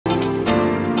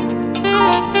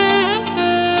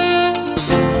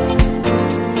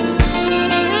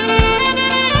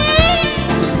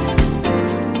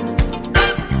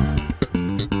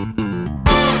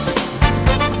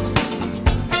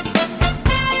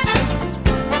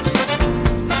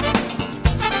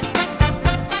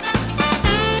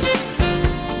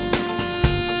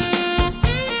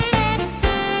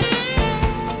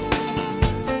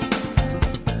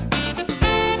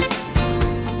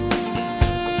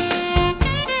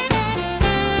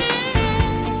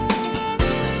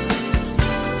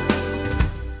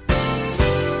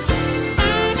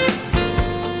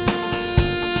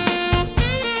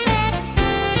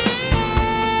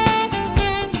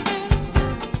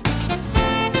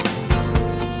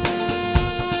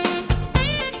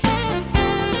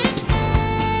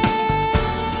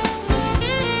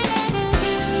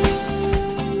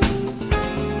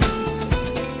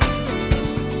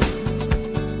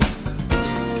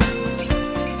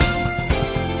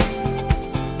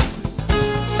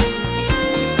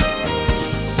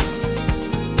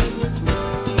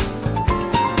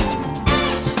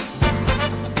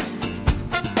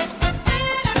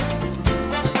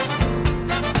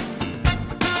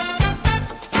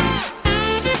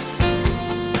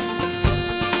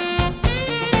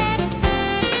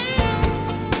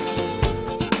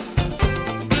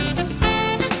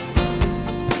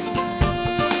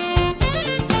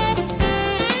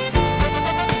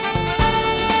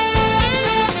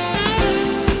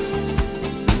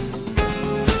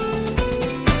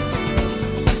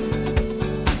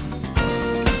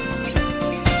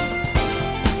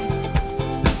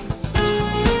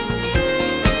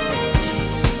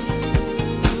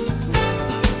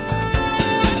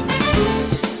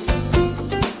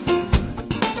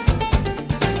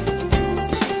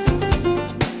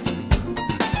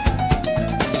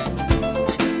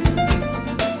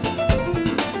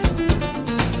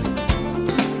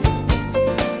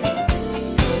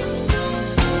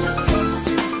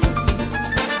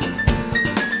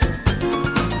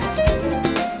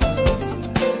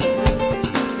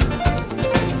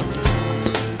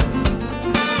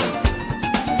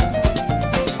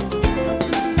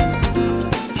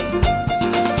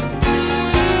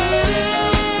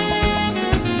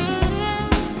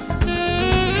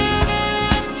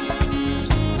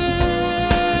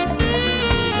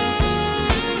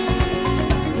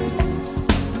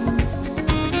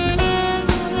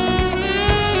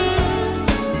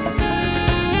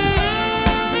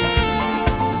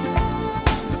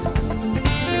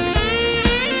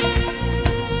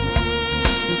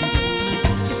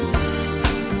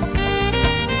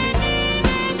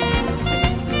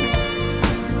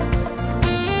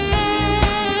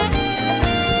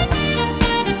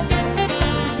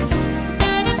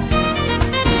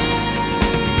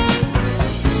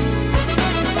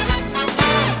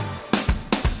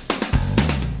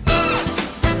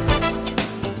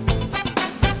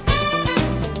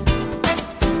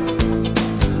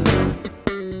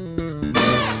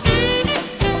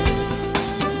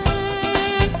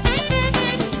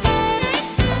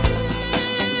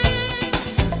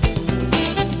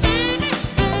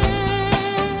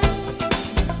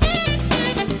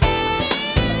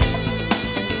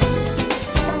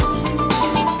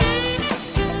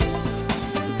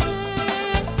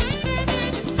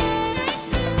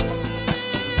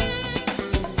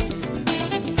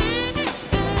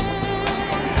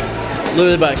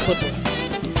Literally by a clipper.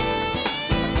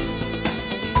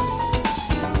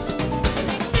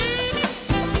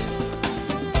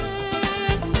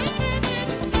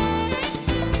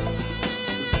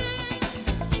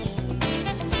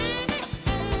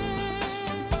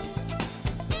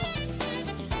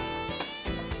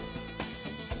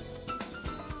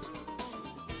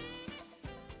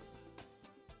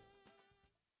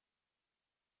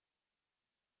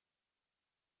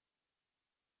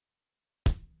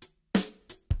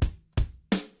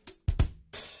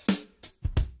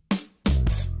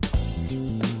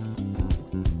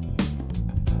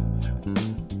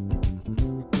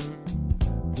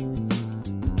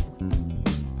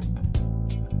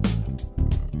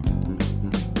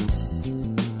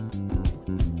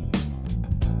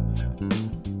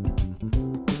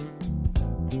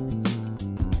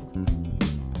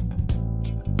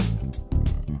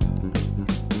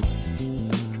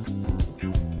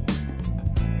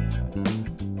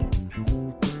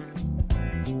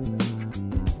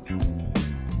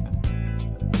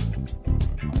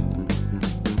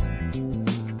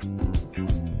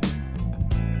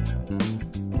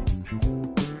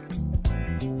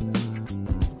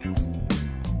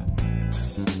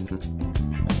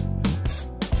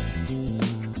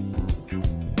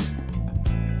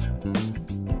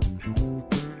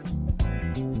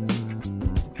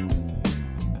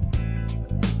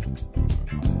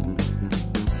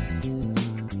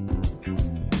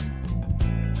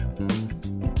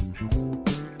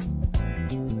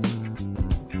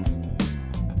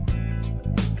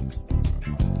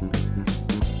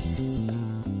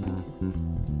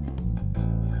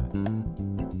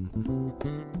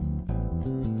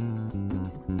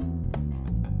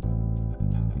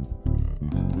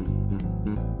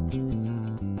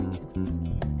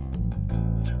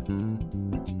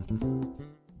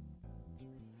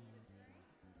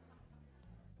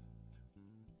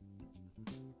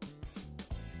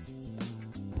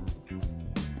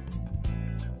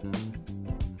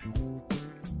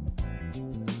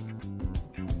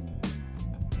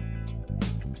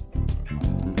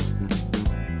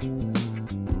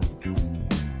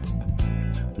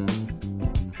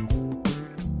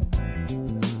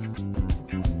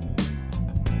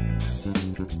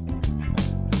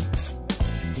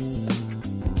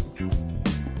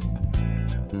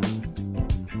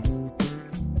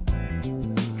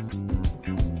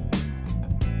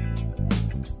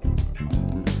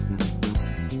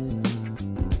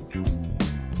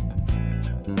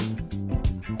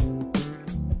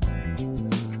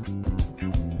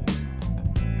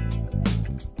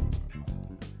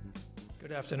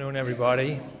 Good afternoon,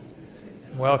 everybody.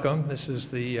 Welcome. This is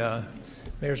the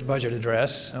Mayor's Budget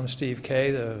Address. I'm Steve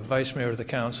Kay, the Vice Mayor of the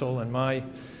Council, and my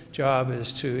job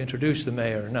is to introduce the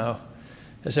Mayor. Now,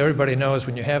 as everybody knows,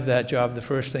 when you have that job, the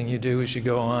first thing you do is you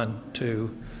go on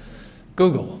to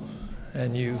Google,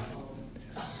 and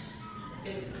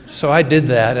So I did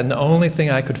that, and the only thing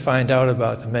I could find out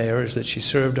about the Mayor is that she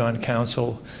served on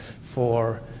Council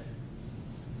for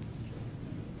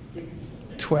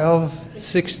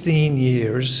 16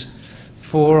 years,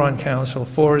 4 on Council,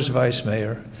 4 as Vice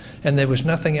Mayor, and there was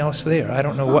nothing else there. I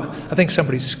don't know what, I think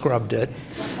somebody scrubbed it.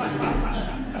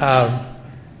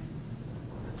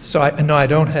 So I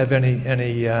don't have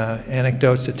any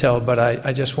anecdotes to tell, but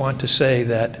I just want to say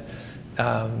that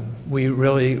we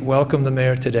really welcome the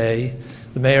Mayor today.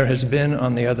 The Mayor has been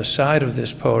on the other side of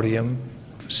this podium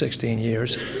for 16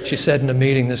 years. She said in a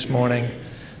meeting this morning,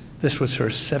 this was her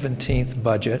 17th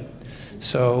budget.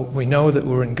 So we know that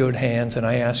we're in good hands, and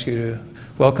I ask you to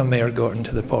welcome Mayor Gorton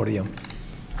to the podium.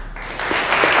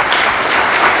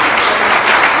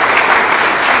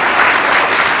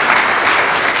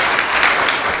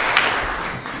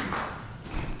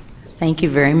 Thank you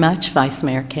very much, Vice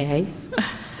Mayor Kay.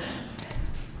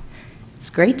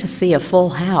 It's great to see a full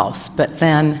house, but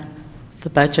then the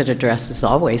budget address is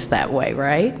always that way,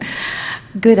 right?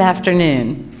 Good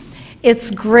afternoon.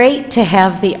 It's great to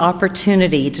have the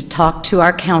opportunity to talk to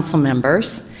our council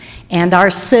members and our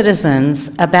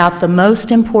citizens about the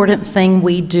most important thing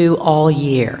we do all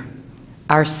year,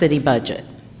 our city budget.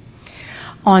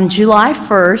 On July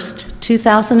 1st,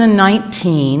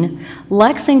 2019,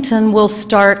 Lexington will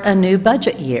start a new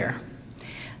budget year.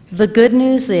 The good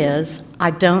news is, I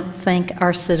don't think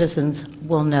our citizens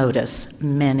will notice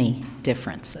many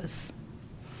differences.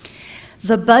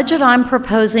 The budget I'm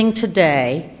proposing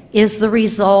today is the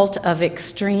result of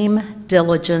extreme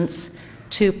diligence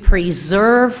to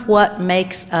preserve what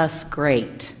makes us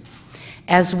great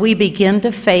as we begin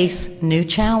to face new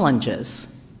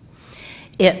challenges.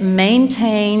 It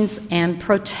maintains and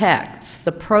protects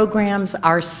the programs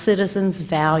our citizens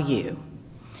value.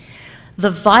 The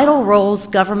vital roles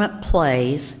government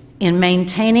plays in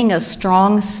maintaining a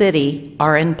strong city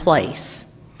are in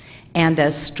place, and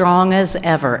as strong as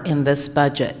ever in this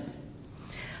budget.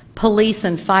 Police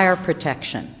and fire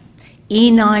protection,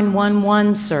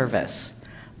 E911 service,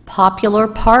 popular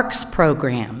parks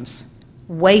programs,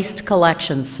 waste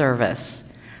collection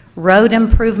service, road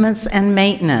improvements and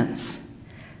maintenance,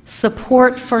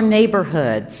 support for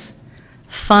neighborhoods,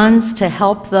 funds to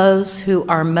help those who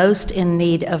are most in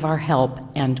need of our help,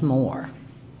 and more.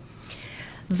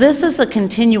 This is a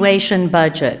continuation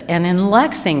budget, and in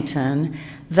Lexington,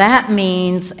 that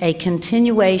means a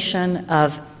continuation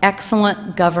of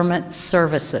excellent government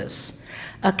services,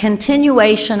 a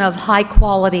continuation of high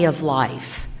quality of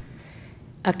life,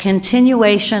 a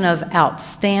continuation of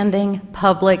outstanding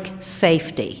public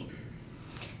safety,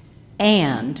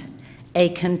 and a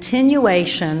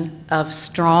continuation of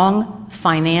strong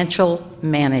financial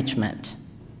management.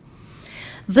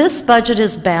 This budget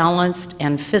is balanced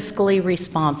and fiscally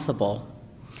responsible.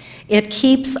 It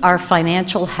keeps our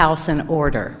financial house in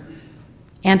order,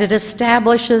 and it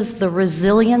establishes the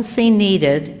resiliency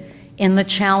needed in the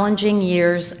challenging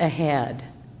years ahead.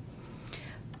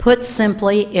 Put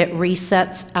simply, it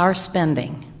resets our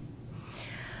spending.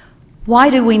 Why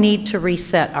do we need to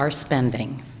reset our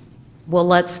spending? Well,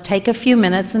 let's take a few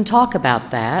minutes and talk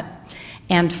about that.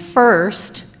 And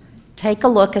first, take a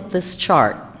look at this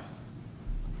chart.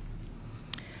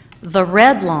 The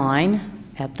red line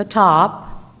at the top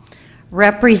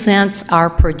represents our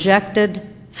projected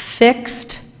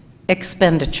fixed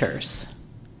expenditures,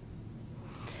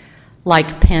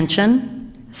 like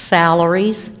pension,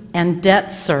 salaries, and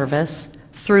debt service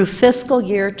through fiscal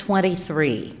year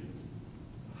 23.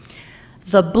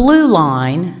 The blue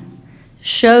line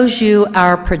shows you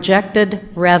our projected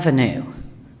revenue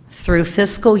through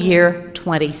fiscal year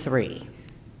 23.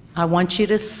 I want you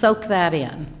to soak that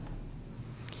in.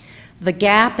 The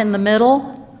gap in the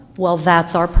middle, well,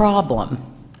 that's our problem.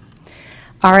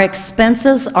 Our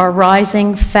expenses are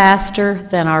rising faster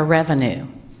than our revenue.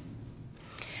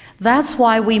 That's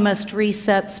why we must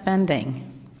reset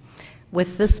spending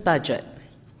with this budget.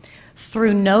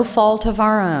 Through no fault of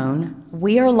our own,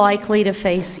 we are likely to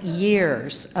face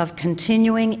years of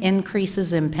continuing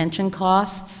increases in pension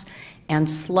costs and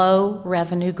slow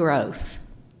revenue growth.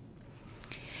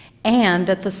 And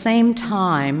at the same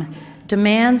time,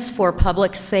 demands for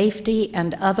public safety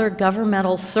and other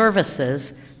governmental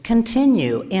services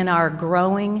continue in our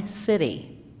growing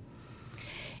city.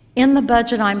 In the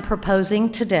budget I'm proposing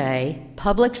today,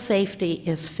 public safety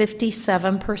is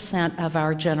 57% of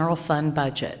our general fund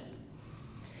budget.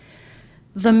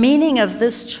 The meaning of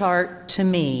this chart to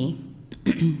me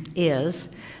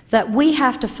is that we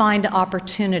have to find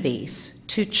opportunities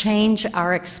to change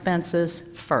our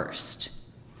expenses first.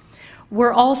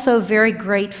 We're also very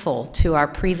grateful to our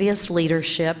previous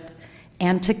leadership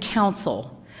and to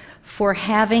council for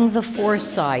having the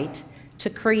foresight to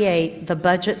create the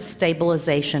Budget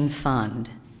Stabilization Fund.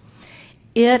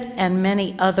 It and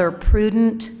many other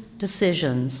prudent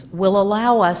decisions will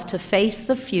allow us to face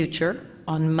the future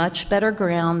on much better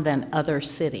ground than other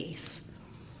cities.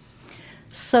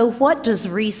 So what does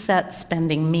reset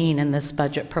spending mean in this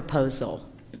budget proposal?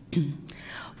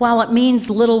 While it means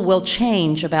little will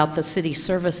change about the city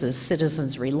services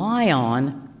citizens rely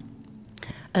on,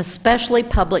 especially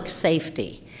public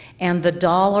safety and the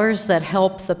dollars that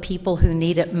help the people who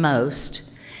need it most,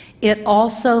 it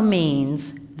also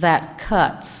means that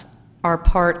cuts are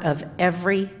part of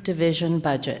every division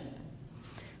budget,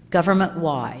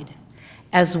 government-wide,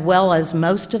 as well as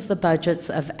most of the budgets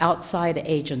of outside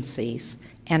agencies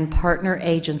and partner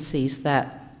agencies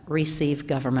that receive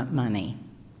government money.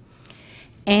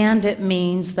 And it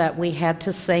means that we had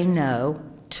to say no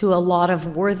to a lot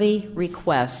of worthy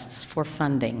requests for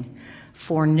funding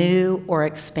for new or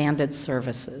expanded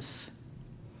services.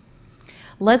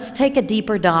 Let's take a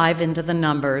deeper dive into the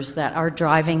numbers that are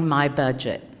driving my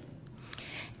budget.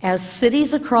 As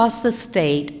cities across the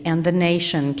state and the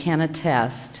nation can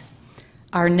attest,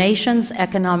 our nation's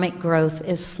economic growth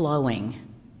is slowing.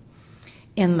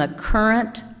 In the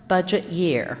current budget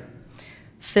year,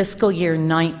 fiscal year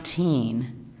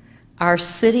 19, our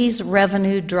city's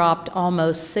revenue dropped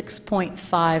almost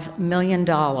 $6.5 million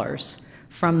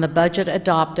from the budget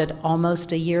adopted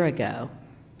almost a year ago,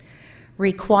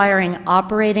 requiring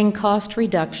operating cost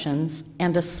reductions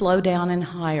and a slowdown in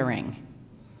hiring.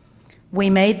 We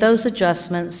made those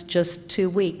adjustments just 2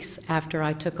 weeks after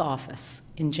I took office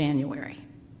in January.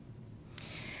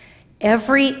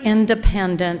 Every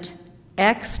independent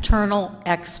external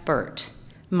expert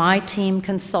my team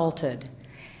consulted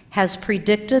has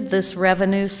predicted this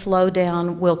revenue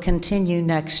slowdown will continue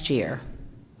next year.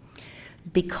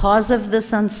 Because of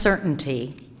this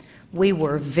uncertainty, we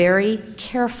were very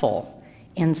careful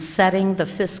in setting the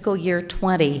fiscal year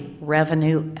 20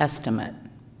 revenue estimate.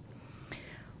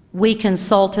 We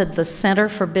consulted the Center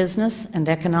for Business and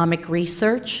Economic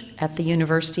Research at the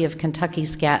University of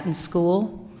Kentucky's Gatton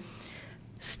School,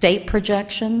 state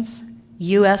projections,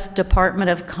 U.S. Department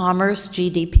of Commerce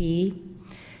GDP,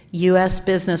 U.S.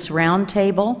 Business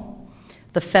Roundtable,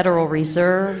 the Federal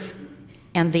Reserve,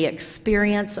 and the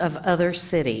experience of other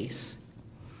cities.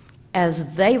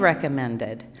 As they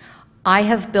recommended, I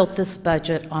have built this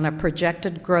budget on a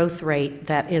projected growth rate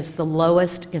that is the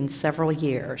lowest in several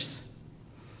years.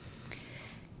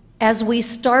 As we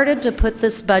started to put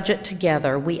this budget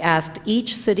together, we asked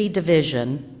each city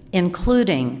division,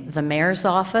 including the mayor's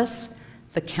office,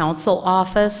 the council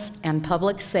office, and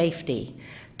public safety,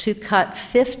 to cut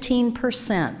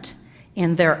 15%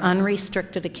 in their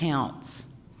unrestricted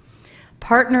accounts.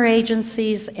 Partner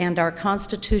agencies and our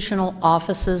constitutional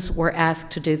offices were asked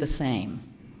to do the same.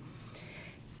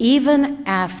 Even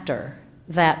after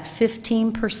that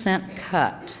 15%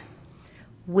 cut,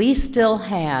 we still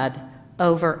had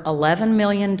over $11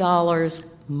 million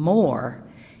more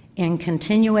in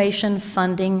continuation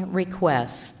funding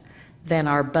requests than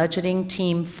our budgeting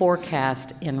team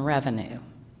forecast in revenue.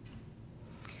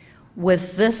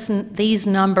 With these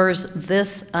numbers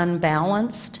this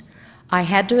unbalanced, I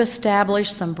had to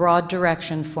establish some broad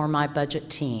direction for my budget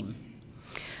team.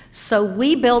 So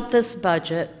we built this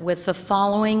budget with the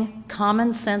following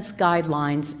common sense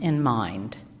guidelines in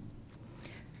mind.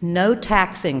 No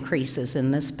tax increases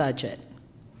in this budget.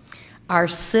 Our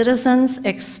citizens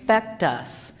expect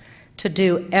us to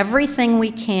do everything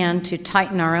we can to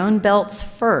tighten our own belts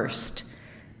first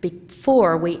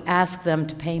before we ask them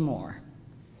to pay more.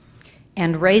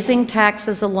 And raising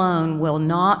taxes alone will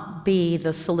not be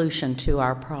the solution to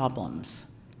our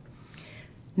problems.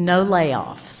 No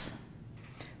layoffs.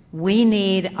 We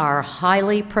need our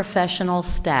highly professional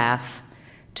staff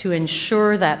to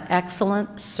ensure that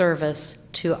excellent service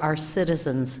to our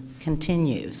citizens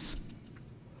continues.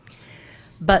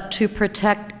 But to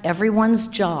protect everyone's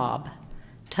job,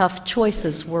 tough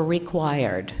choices were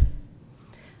required.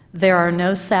 There are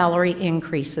no salary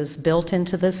increases built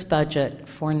into this budget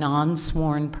for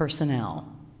non-sworn personnel.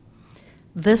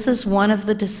 This is one of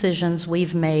the decisions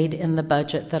we've made in the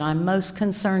budget that I'm most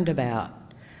concerned about.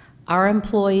 Our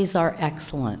employees are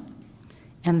excellent,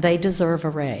 and they deserve a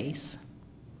raise.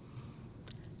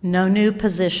 No new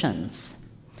positions.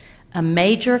 A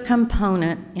major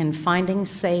component in finding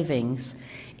savings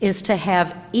is to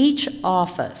have each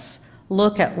office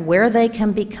look at where they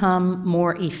can become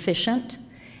more efficient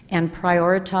and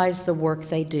prioritize the work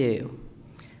they do.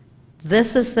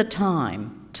 This is the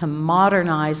time to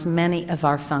modernize many of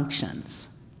our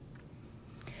functions.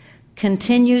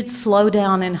 Continued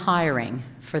slowdown in hiring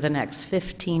for the next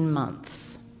 15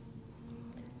 months.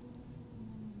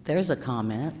 There's a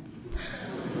comment.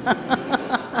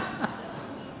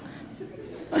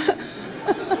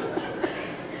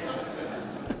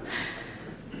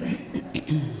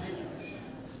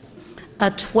 A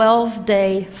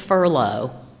 12-day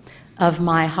furlough of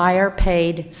my higher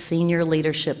paid senior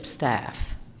leadership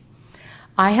staff.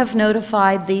 I have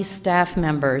notified these staff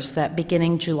members that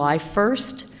beginning July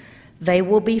 1st, they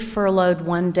will be furloughed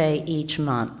 1 day each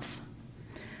month.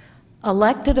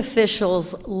 Elected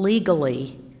officials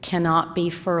legally cannot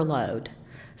be furloughed,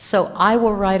 so I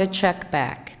will write a check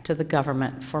back to the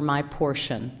government for my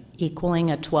portion,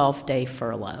 equaling a 12-day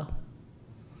furlough.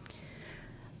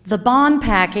 The bond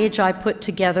package I put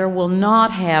together will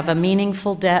not have a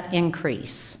meaningful debt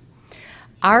increase.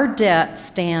 Our debt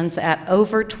stands at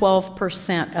over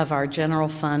 12% of our general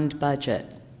fund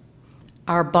budget.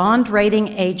 Our bond rating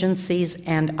agencies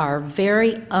and our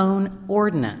very own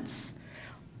ordinance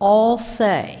all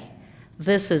say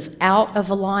this is out of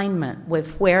alignment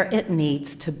with where it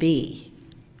needs to be.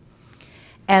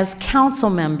 As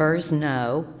council members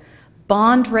know,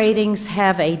 bond ratings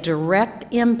have a direct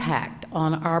impact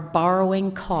on our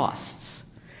borrowing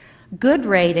costs. Good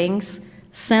ratings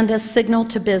send a signal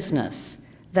to business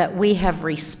that we have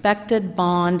respected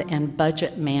bond and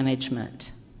budget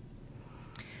management.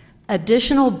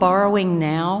 Additional borrowing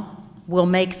now will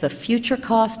make the future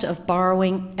cost of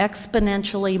borrowing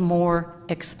exponentially more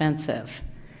expensive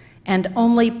and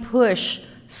only push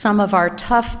some of our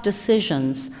tough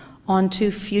decisions onto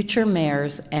future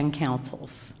mayors and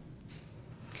councils.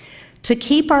 To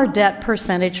keep our debt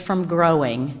percentage from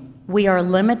growing, we are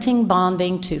limiting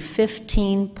bonding to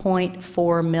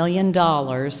 $15.4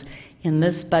 million in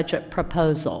this budget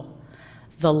proposal,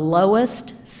 the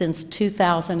lowest since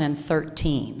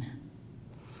 2013.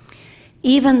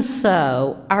 Even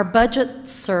so, our debt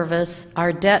service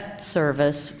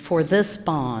for this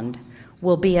bond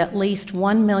will be at least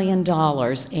 $1 million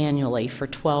annually for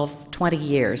 20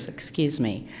 years,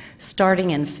 starting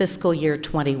in fiscal year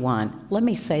 21. Let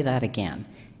me say that again.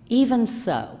 Even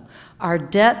so, our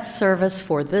debt service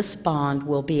for this bond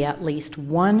will be at least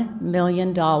 $1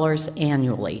 million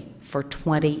annually for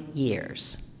 20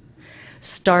 years,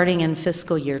 starting in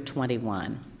fiscal year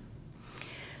 21.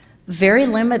 Very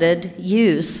limited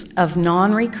use of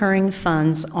non-recurring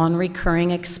funds on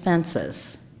recurring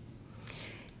expenses.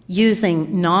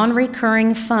 Using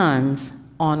non-recurring funds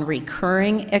on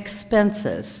recurring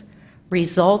expenses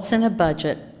results in a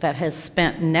budget that has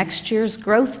spent next year's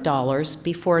growth dollars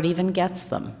before it even gets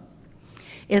them.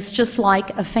 It's just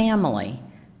like a family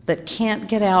that can't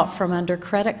get out from under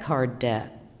credit card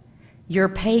debt. Your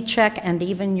paycheck and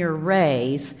even your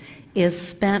raise is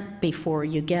spent before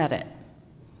you get it.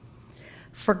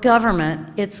 For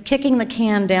government, it's kicking the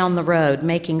can down the road,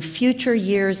 making future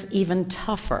years even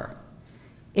tougher.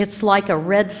 It's like a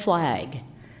red flag,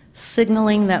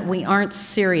 signaling that we aren't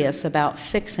serious about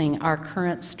fixing our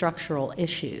current structural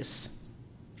issues.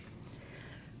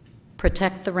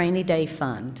 Protect the rainy day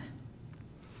fund.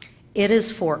 It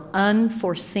is for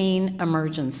unforeseen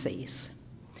emergencies.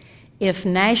 If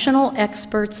national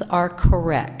experts are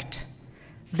correct,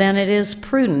 then it is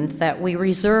prudent that we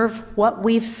reserve what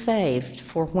we've saved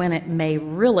for when it may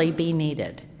really be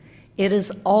needed. It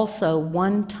is also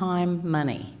one-time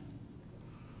money.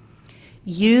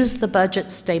 Use the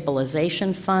Budget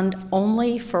Stabilization Fund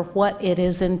only for what it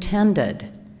is intended.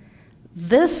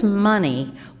 This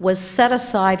money was set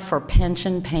aside for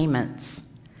pension payments.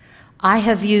 I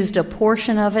have used a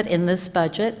portion of it in this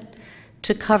budget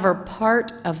to cover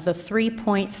part of the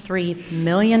 $3.3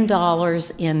 million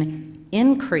in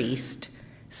increased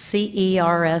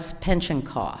CERS pension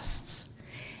costs,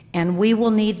 and we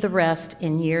will need the rest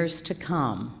in years to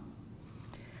come.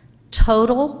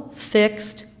 Total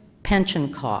fixed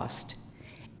pension cost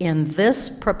in this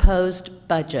proposed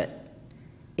budget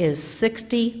is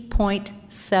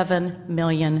 $60.7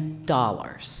 million.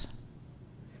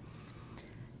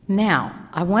 Now,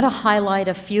 I want to highlight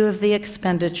a few of the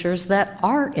expenditures that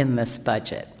are in this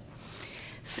budget.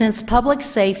 Since public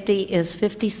safety is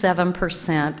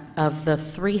 57% of the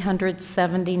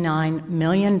 $379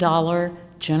 million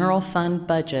general fund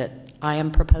budget I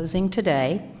am proposing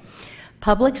today,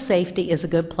 public safety is a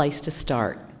good place to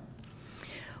start.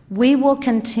 We will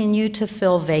continue to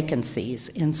fill vacancies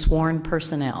in sworn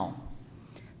personnel,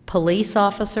 police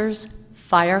officers,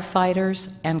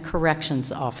 firefighters, and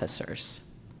corrections officers.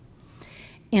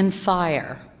 In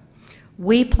fire,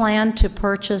 we plan to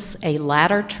purchase a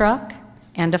ladder truck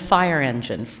and a fire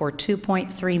engine for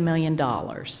 $2.3 million.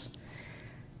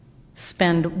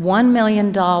 Spend $1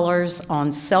 million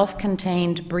on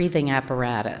self-contained breathing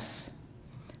apparatus.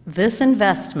 This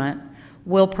investment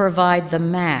will provide the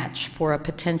match for a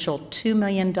potential $2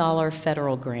 million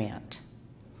federal grant.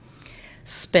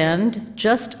 Spend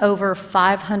just over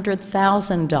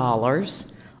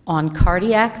 $500,000 on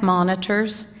cardiac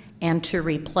monitors and to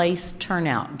replace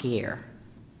turnout gear.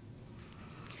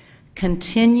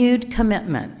 Continued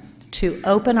commitment to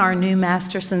open our new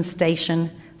Masterson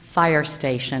Station fire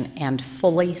station and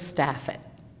fully staff it.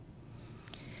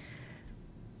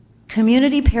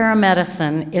 Community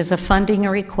paramedicine is a funding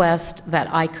request that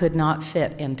I could not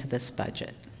fit into this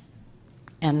budget,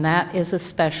 and that is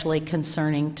especially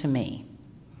concerning to me.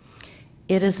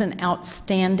 It is an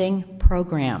outstanding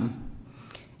program.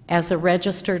 As a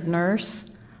registered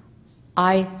nurse,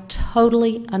 I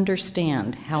totally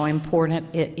understand how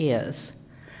important it is,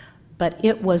 but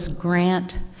it was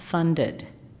grant funded.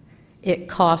 It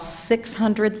costs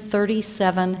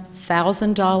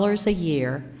 $637,000 a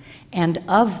year, and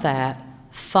of that,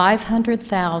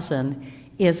 $500,000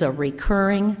 is a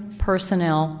recurring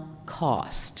personnel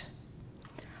cost.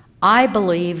 I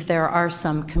believe there are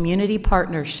some community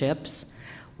partnerships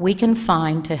we can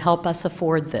find to help us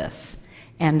afford this,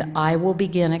 and I will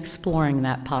begin exploring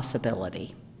that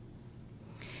possibility.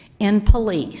 In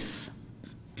police,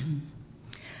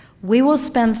 we will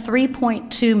spend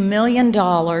 $3.2 million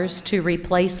to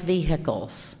replace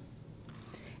vehicles,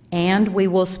 and we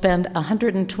will spend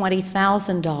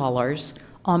 $120,000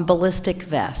 on ballistic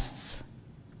vests.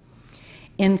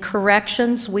 In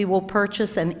corrections, we will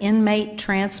purchase an inmate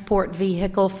transport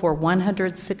vehicle for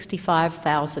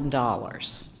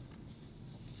 $165,000.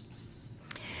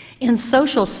 In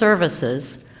social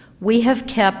services, we have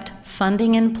kept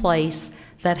funding in place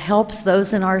that helps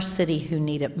those in our city who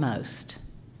need it most.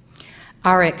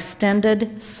 Our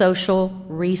extended social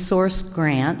resource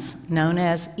grants, known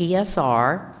as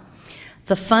ESR,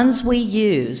 The funds we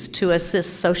use to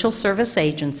assist social service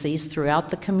agencies throughout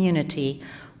the community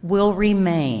will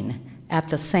remain at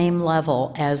the same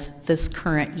level as this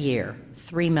current year,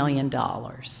 $3 million.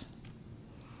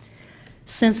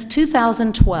 Since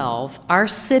 2012, our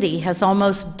city has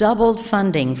almost doubled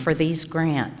funding for these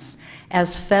grants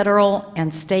as federal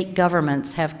and state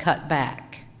governments have cut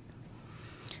back.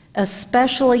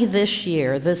 Especially this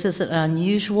year, this is an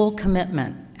unusual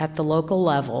commitment at the local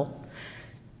level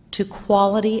to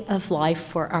quality of life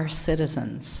for our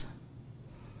citizens.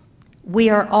 We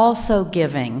are also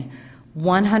giving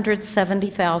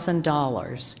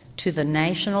 $170,000 to the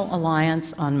National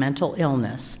Alliance on Mental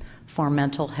Illness for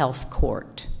Mental Health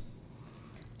Court,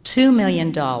 $2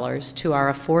 million to our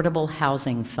Affordable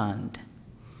Housing Fund,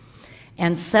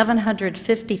 and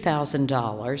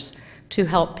 $750,000 to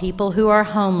help people who are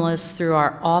homeless through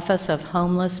our Office of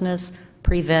Homelessness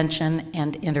Prevention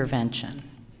and Intervention.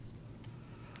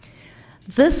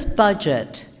 This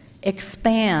budget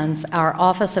expands our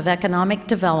Office of Economic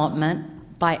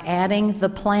Development by adding the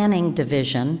Planning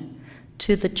Division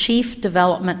to the Chief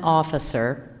Development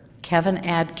Officer, Kevin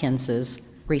Adkins's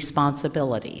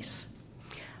responsibilities.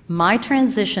 My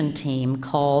transition team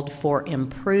called for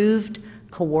improved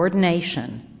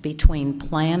coordination between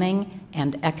planning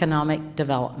and economic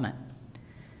development.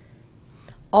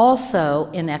 Also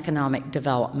in economic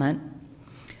development,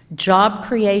 job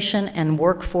creation and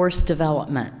workforce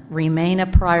development remain a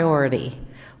priority,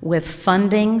 with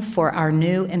funding for our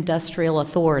new industrial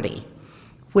authority,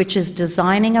 which is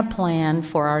designing a plan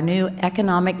for our new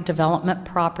economic development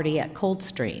property at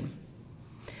Coldstream.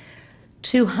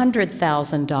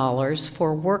 $200,000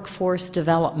 for workforce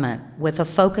development with a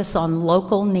focus on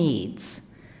local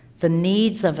needs, the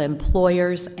needs of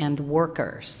employers and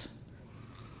workers.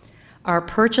 Our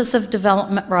Purchase of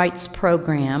Development Rights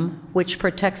program, which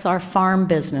protects our farm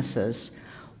businesses,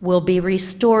 will be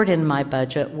restored in my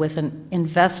budget with an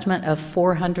investment of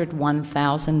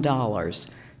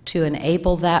 $401,000 to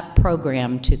enable that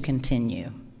program to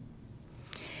continue.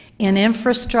 In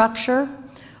infrastructure,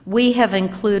 we have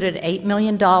included $8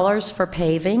 million for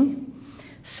paving,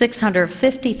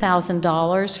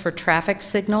 $650,000 for traffic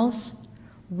signals,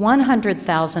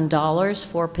 $100,000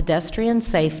 for pedestrian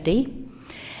safety,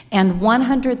 and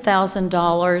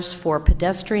 $100,000 for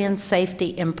pedestrian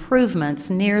safety improvements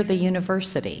near the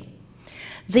university.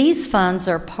 These funds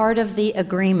are part of the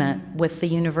agreement with the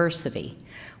university,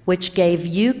 which gave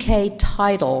UK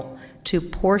title to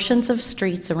portions of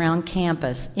streets around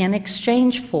campus in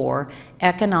exchange for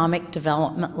economic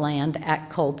development land at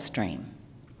Coldstream.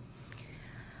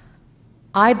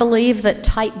 I believe that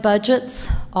tight budgets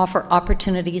offer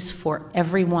opportunities for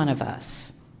every one of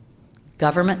us.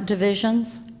 Government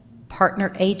divisions,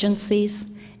 partner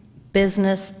agencies,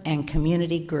 business, and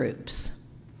community groups.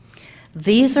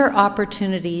 These are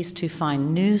opportunities to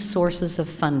find new sources of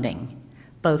funding,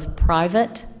 both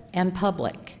private and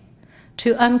public,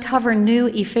 to uncover new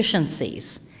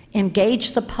efficiencies,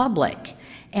 engage the public,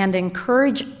 and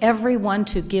encourage everyone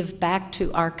to give back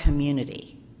to our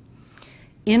community.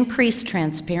 Increase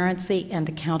transparency and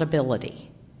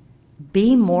accountability.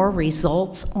 Be more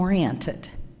results-oriented,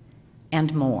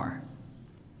 and more.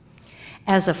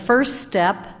 As a first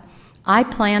step, I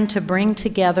plan to bring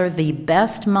together the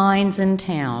best minds in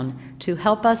town to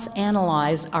help us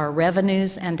analyze our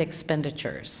revenues and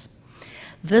expenditures.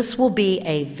 This will be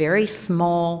a very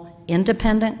small,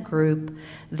 independent group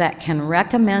that can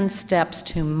recommend steps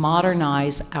to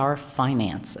modernize our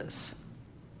finances.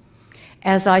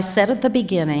 As I said at the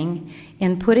beginning,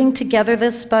 in putting together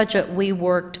this budget, we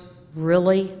worked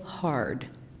really hard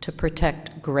to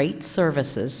protect great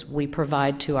services we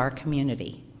provide to our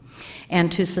community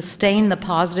and to sustain the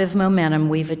positive momentum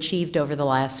we've achieved over the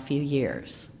last few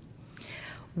years.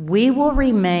 We will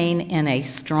remain in a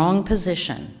strong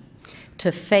position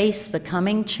to face the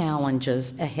coming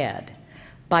challenges ahead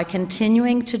by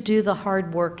continuing to do the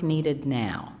hard work needed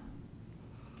now.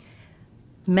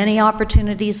 Many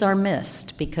opportunities are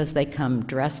missed because they come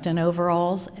dressed in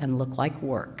overalls and look like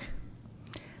work.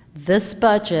 This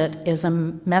budget is a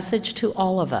message to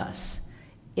all of us.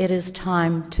 It is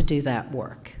time to do that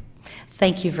work.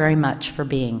 Thank you very much for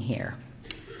being here.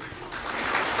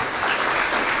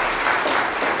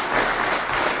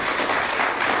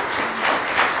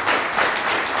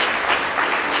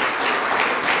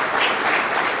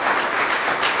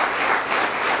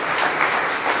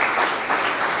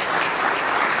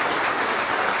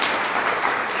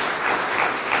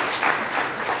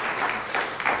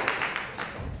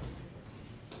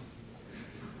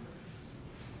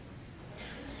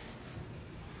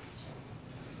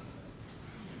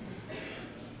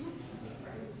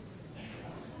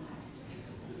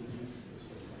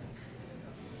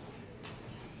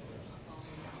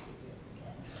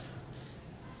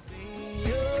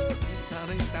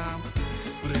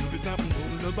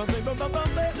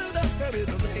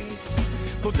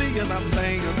 Go dig it, I'm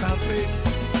laying about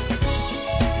me.